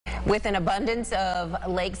With an abundance of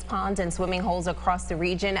lakes, ponds, and swimming holes across the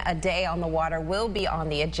region, a day on the water will be on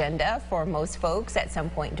the agenda for most folks at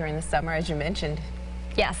some point during the summer, as you mentioned.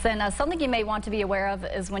 Yes, and something you may want to be aware of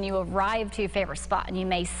is when you arrive to your favorite spot and you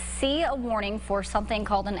may see a warning for something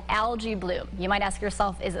called an algae bloom. You might ask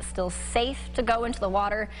yourself, is it still safe to go into the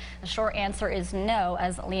water? The short answer is no,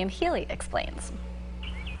 as Liam Healy explains.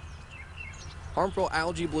 Harmful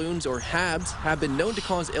algae blooms, or HABs, have been known to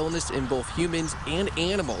cause illness in both humans and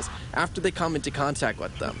animals after they come into contact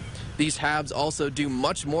with them. These HABs also do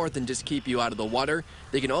much more than just keep you out of the water.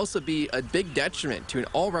 They can also be a big detriment to an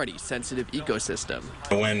already sensitive ecosystem.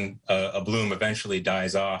 When a bloom eventually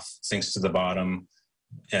dies off, sinks to the bottom,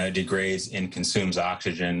 degrades and consumes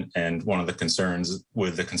oxygen, and one of the concerns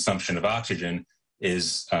with the consumption of oxygen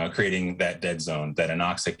is creating that dead zone, that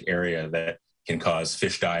anoxic area that can cause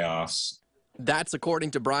fish die-offs. That's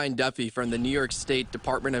according to Brian Duffy from the New York State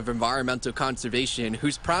Department of Environmental Conservation,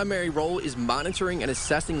 whose primary role is monitoring and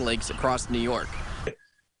assessing lakes across New York.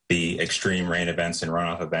 The extreme rain events and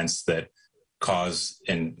runoff events that cause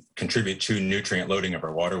and contribute to nutrient loading of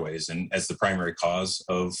our waterways, and as the primary cause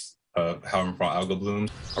of harmful algal blooms.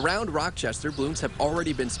 Around Rochester, blooms have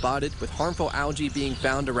already been spotted, with harmful algae being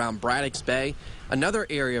found around Braddock's Bay. Another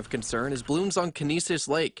area of concern is blooms on Canisius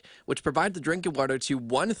Lake, which provide the drinking water to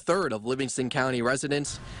 1/3 of Livingston County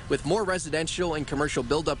residents. With more residential and commercial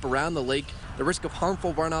buildup around the lake, the risk of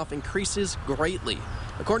harmful runoff increases greatly.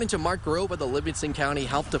 According to Mark Grove of the Livingston County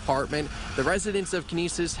Health Department, the residents of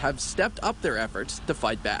Canisius have stepped up their efforts to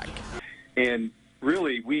fight back. And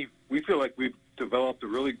really, we feel like we've developed a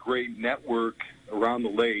really great network around the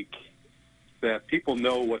lake that people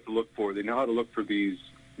know what to look for. They know how to look for these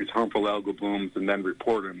harmful algal blooms and then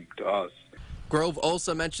report them to us. Grove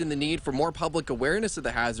also mentioned the need for more public awareness of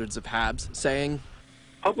the hazards of HABs, saying,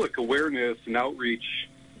 public awareness and outreach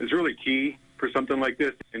is really key for something like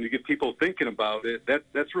this, and to get people thinking about it,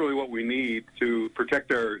 that's really what we need to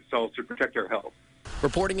protect ourselves, to protect our health.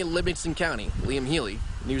 Reporting in Livingston County, Liam Healy,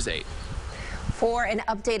 News 8. For an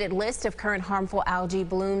updated list of current harmful algae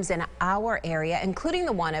blooms in our area, including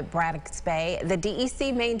the one at Braddock's Bay, the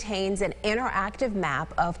DEC maintains an interactive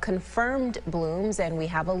map of confirmed blooms, and we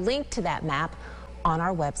have a link to that map on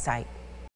our website.